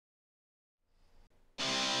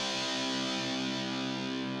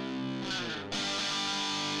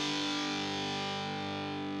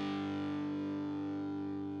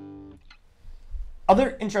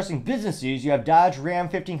Other interesting business news, you have Dodge Ram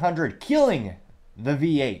 1500 killing the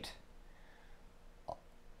V8.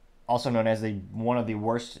 Also known as one of the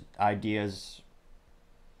worst ideas,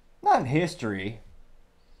 not in history,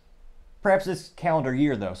 perhaps this calendar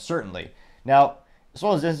year though, certainly. Now, as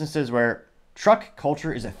well as instances where truck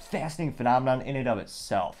culture is a fascinating phenomenon in and of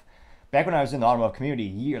itself. Back when I was in the automotive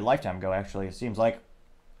community, a lifetime ago actually, it seems like,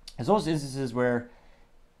 as well as instances where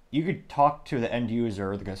you could talk to the end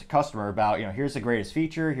user or the customer about, here's the greatest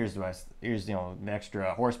feature, here's the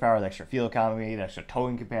extra horsepower, the extra fuel economy, the extra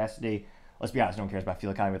towing capacity. Let's be honest, no one cares about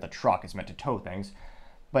fuel economy with a truck. It's meant to tow things.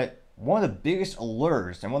 But one of the biggest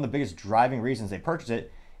allures and one of the biggest driving reasons they purchase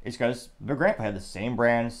it is because their grandpa had the same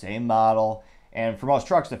brand, same model, and for most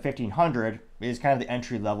trucks, the 1500 is kind of the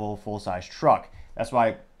entry-level full-size truck. That's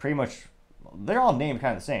why pretty much they're all named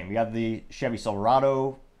kind of the same. You have the Chevy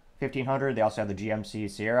Silverado 1500. They also have the GMC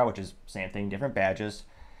Sierra, which is same thing, different badges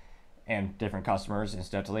and different customers,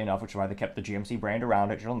 incidentally enough, which is why they kept the GMC brand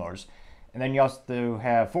around at General Motors. And then you also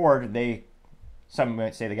have Ford. Some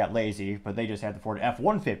might say they got lazy, but they just had the Ford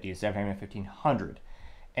F-150 instead of having a 1500.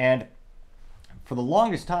 And for the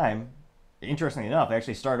longest time, interestingly enough, they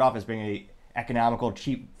actually started off as being a economical,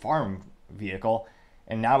 cheap farm vehicle,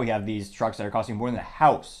 and now we have these trucks that are costing more than a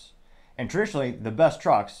house. And traditionally, the best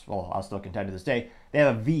trucks, well, I'll still contend to this day, they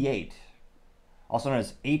have a V8, also known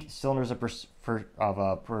as 8 cylinders of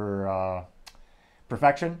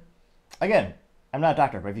perfection. Again, I'm not a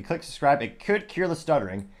doctor, but if you click subscribe, it could cure the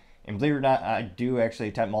stuttering. And believe it or not, I do actually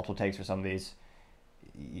attempt multiple takes for some of these,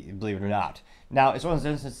 believe it or not. Now, it's one of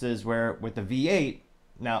those instances where with the V8,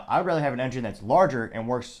 now I'd rather have an engine that's larger and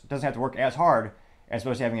doesn't have to work as hard as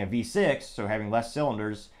opposed to having a V6, so having less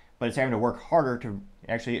cylinders, but it's having to work harder to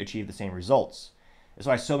actually achieve the same results. That's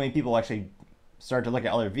why so many people actually started to look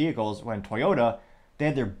at other vehicles when Toyota, they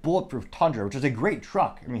had their Bulletproof Tundra, which is a great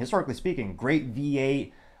truck. I mean, historically speaking, great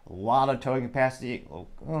V8, a lot of towing capacity,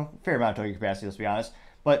 fair amount of towing capacity, let's be honest,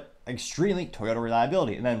 but extremely Toyota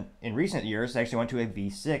reliability. And then in recent years, they actually went to a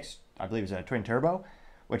V6, I believe it's a twin turbo,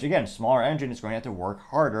 which again, smaller engine is going to have to work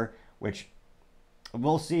harder, which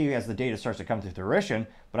we'll see as the data starts to come to fruition,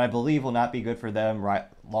 but I believe will not be good for them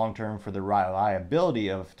long-term for the reliability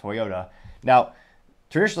of Toyota. Now,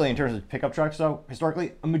 traditionally, in terms of pickup trucks, though,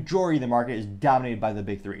 historically, a majority of the market is dominated by the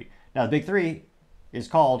big three. Now, the big three is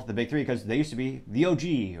called the big three because they used to be the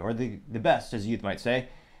OG, or the best, as youth might say,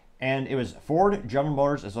 and it was Ford, General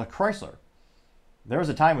Motors, as well as Chrysler. There was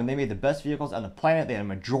a time when they made the best vehicles on the planet. They had a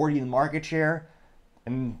majority of the market share,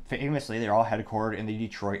 and famously, they're all headquartered in the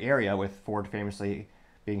Detroit area, with Ford famously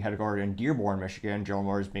being headquartered in Dearborn, Michigan, General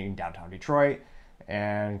Motors being downtown Detroit,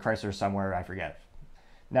 and Chrysler somewhere, I forget.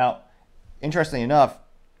 Now, interestingly enough,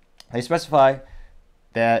 they specify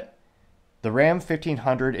that the Ram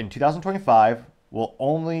 1500 in 2025 the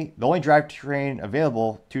only drivetrain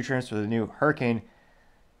available, 2 trims for the new Hurricane.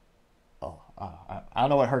 I don't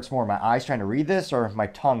know what hurts more, my eyes trying to read this or my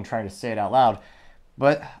tongue trying to say it out loud,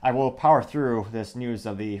 but I will power through this news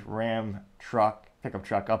of the Ram pickup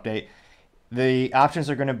truck update. The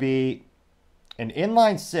options are going to be an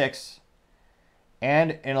inline 6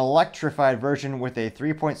 and an electrified version with a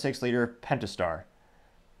 3.6 liter Pentastar.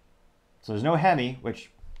 So there's no Hemi,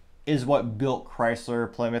 which is what built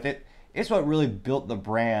Chrysler, Plymouth. It's what really built the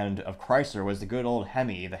brand of Chrysler, was the good old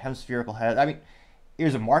Hemi, the hemispherical head. I mean, he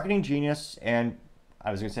was a marketing genius, and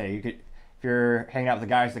I was going to say, if you're hanging out with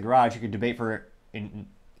the guys in the garage, you could debate for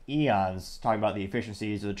eons talking about the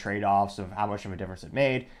efficiencies, of the trade-offs, of how much of a difference it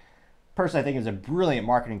made. Personally, I think it was a brilliant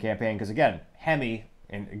marketing campaign because, again, Hemi,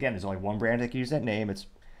 and again, there's only one brand that can use that name. It's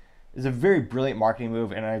a very brilliant marketing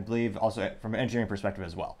move, and I believe also from an engineering perspective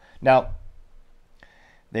as well. Now,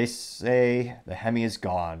 they say the Hemi is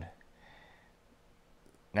gone.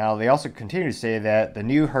 Now, they also continue to say that the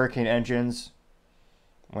new Hurricane engines,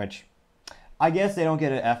 which I guess they don't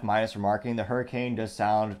get an F- for marketing. The Hurricane does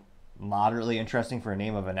sound moderately interesting for a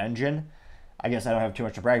name of an engine. I guess I don't have too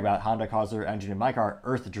much to brag about. Honda calls their engine in my car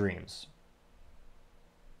Earth Dreams.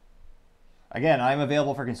 Again, I'm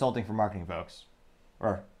available for consulting for marketing folks.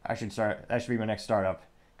 Or that should be my next startup,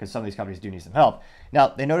 because some of these companies do need some help. Now,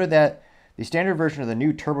 they noted that the standard version of the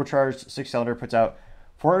new turbocharged 6-cylinder puts out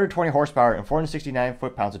 420 horsepower and 469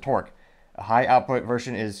 foot-pounds of torque. A high output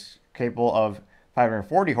version is capable of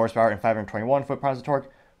 540 horsepower and 521 foot-pounds of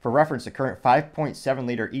torque. For reference, the current 5.7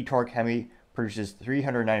 liter e-torque Hemi produces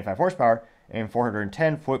 395 horsepower and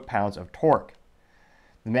 410 foot-pounds of torque.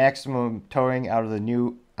 The maximum towing out of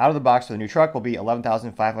the box for the new truck will be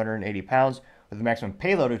 11,580 pounds, with a maximum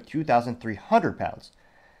payload of 2,300 pounds.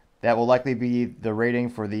 That will likely be the rating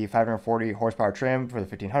for the 540 horsepower trim for the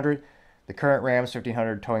 1500. The current Ram's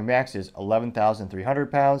 1500 towing max is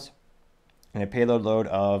 11,300 pounds. and a payload load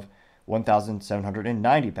of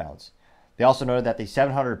 1,790 pounds. They also noted that the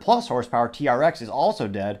 700 plus horsepower TRX is also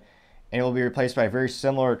dead, and it will be replaced by a very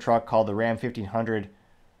similar truck called the Ram 1500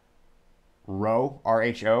 RHO,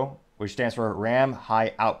 RHO, which stands for Ram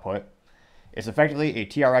High Output. It's effectively a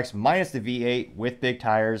TRX minus the V8 with big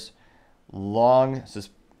tires, long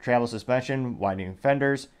travel suspension, widening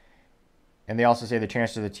fenders, and they also say the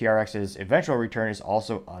chance of the TRX's eventual return is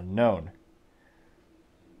also unknown.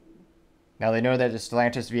 Now they know that the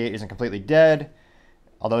Stellantis V8 isn't completely dead,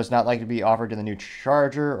 although it's not likely to be offered in the new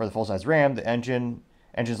Charger or the full-size Ram. The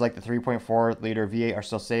engines like the 3.4-liter V8 are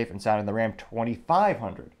still safe and sound in the Ram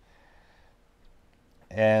 2500.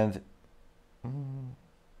 And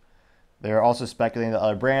they're also speculating that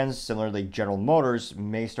other brands, similarly General Motors,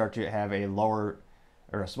 may start to have a lower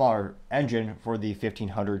or a smaller engine for the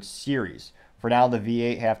 1500 series. For now, the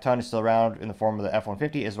V8 half-ton is still around in the form of the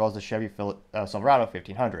F-150 as well as the Chevy Silverado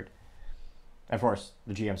 1500. And of course,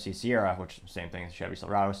 the GMC Sierra, which same thing as Chevy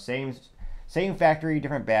Silverado, same factory,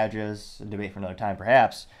 different badges. A debate for another time,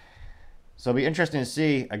 perhaps. So it'll be interesting to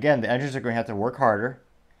see. Again, the engines are going to have to work harder.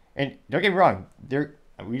 And don't get me wrong,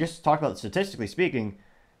 we just talked about, statistically speaking,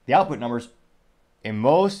 the output numbers in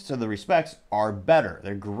most of the respects are better.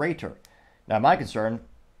 They're greater. Now, my concern,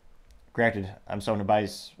 granted, I'm someone who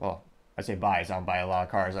buys, well, I say buys, I don't buy a lot of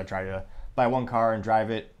cars. I try to buy one car and drive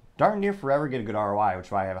it darn near forever, get a good ROI, which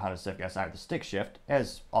is why I have a Honda Civic SI with the stick shift,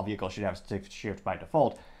 as all vehicles should have a stick shift by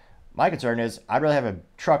default. My concern is I'd rather have a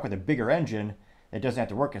truck with a bigger engine that doesn't have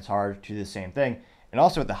to work as hard to do the same thing. And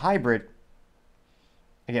also with the hybrid,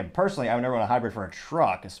 again, personally, I would never want a hybrid for a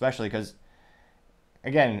truck, especially because,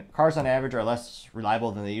 again, cars on average are less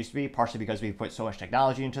reliable than they used to be, partially because we put so much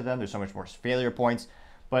technology into them. There's so much more failure points.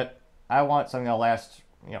 But I want something that'll last,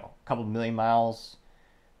 a couple million miles,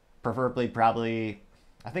 preferably probably.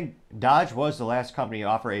 I think Dodge was the last company to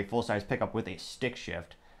offer a full-size pickup with a stick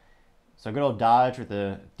shift. So good old Dodge with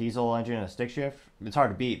a diesel engine and a stick shift, it's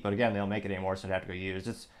hard to beat, but again, they don't make it anymore, so they have to go used.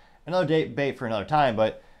 It's another debate for another time,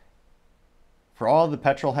 but for all the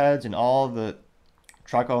petrol heads and all the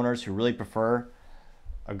truck owners who really prefer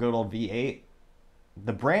a good old V8,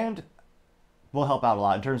 the brand will help out a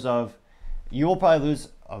lot in terms of you will probably lose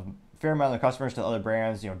a fair amount of customers to other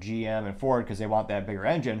brands, GM and Ford, because they want that bigger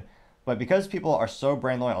engine. But because people are so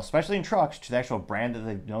brand loyal, especially in trucks, to the actual brand that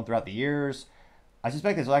they've known throughout the years, I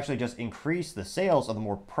suspect this will actually just increase the sales of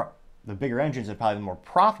the bigger engines and probably the more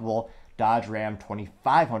profitable Dodge Ram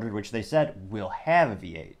 2500, which they said will have a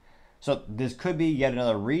V8. So this could be yet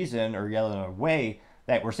another reason or yet another way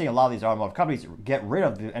that we're seeing a lot of these automotive companies get rid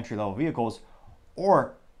of the entry-level vehicles,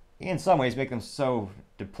 or in some ways make them so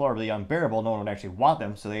deplorably unbearable no one would actually want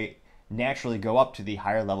them, so they naturally go up to the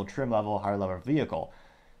higher level trim level, higher level vehicle.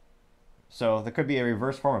 So there could be a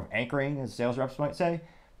reverse form of anchoring, as sales reps might say.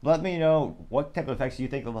 Let me know what type of effects you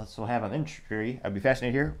think this will have on the industry. I'd be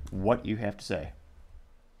fascinated to hear what you have to say.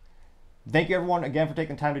 Thank you everyone again for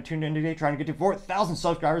taking the time to tune in today, trying to get to 4,000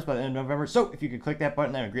 subscribers by the end of November. So if you could click that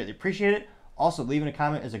button, I would greatly appreciate it. Also, leaving a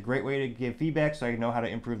comment is a great way to give feedback so I can know how to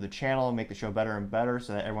improve the channel and make the show better and better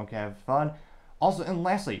so that everyone can have fun. Also, and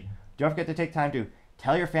lastly, don't forget to take time to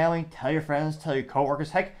tell your family, tell your friends, tell your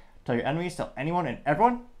coworkers, heck, tell your enemies, tell anyone and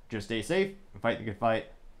everyone. Just stay safe and fight the good fight.